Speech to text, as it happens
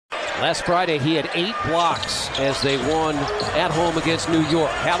Last Friday, he had 8 blocks as they won at home against New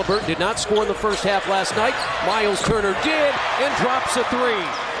York. Haliburton did not score in the first half last night. Miles Turner did and drops a 3.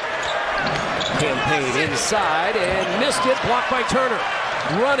 Campaign inside and missed it. Blocked by Turner.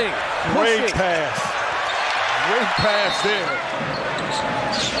 Running. Great pass. Great pass there.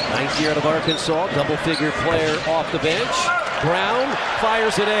 9th year out of Arkansas. Double-figure player off the bench. Brown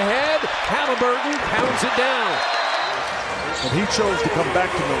fires it ahead. Haliburton pounds it down. And he chose to come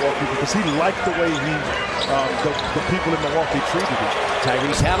back to Milwaukee because he liked the way the people in Milwaukee treated him.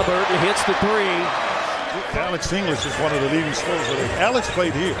 Tyrese Haliburton hits the 3. Alex English is one of the leading scorers. Alex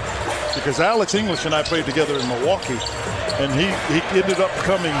played here because Alex English and I played together in Milwaukee, and he ended up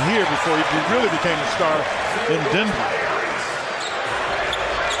coming here before he really became a star in Denver.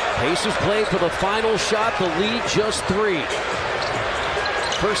 Pacers playing for the final shot. The lead just 3.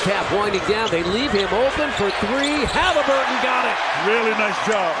 First half winding down. They leave him open for 3. Haliburton got it. Really nice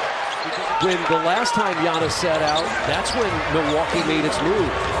job. When the last time Giannis sat out, that's when Milwaukee made its move.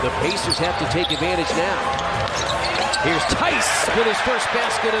 The Pacers have to take advantage now. Here's Tice with his first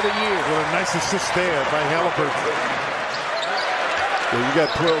basket of the year. What a nice assist there by Haliburton. Yeah, you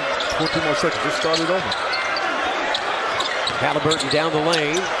got 14 more seconds. Just start it over. Haliburton down the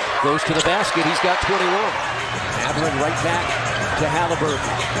lane. Goes to the basket. He's got 21. Matherin right back to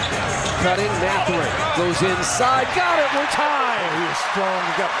Haliburton. Cutting, Matherin goes inside. Got it. We're tied. He is strong.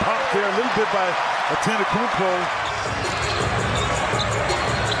 He got popped there a little bit by Antetokounmpo.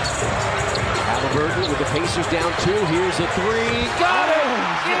 Haliburton with the Pacers down 2. Here's a 3. Got it.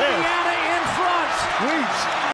 Indiana in front. Reach.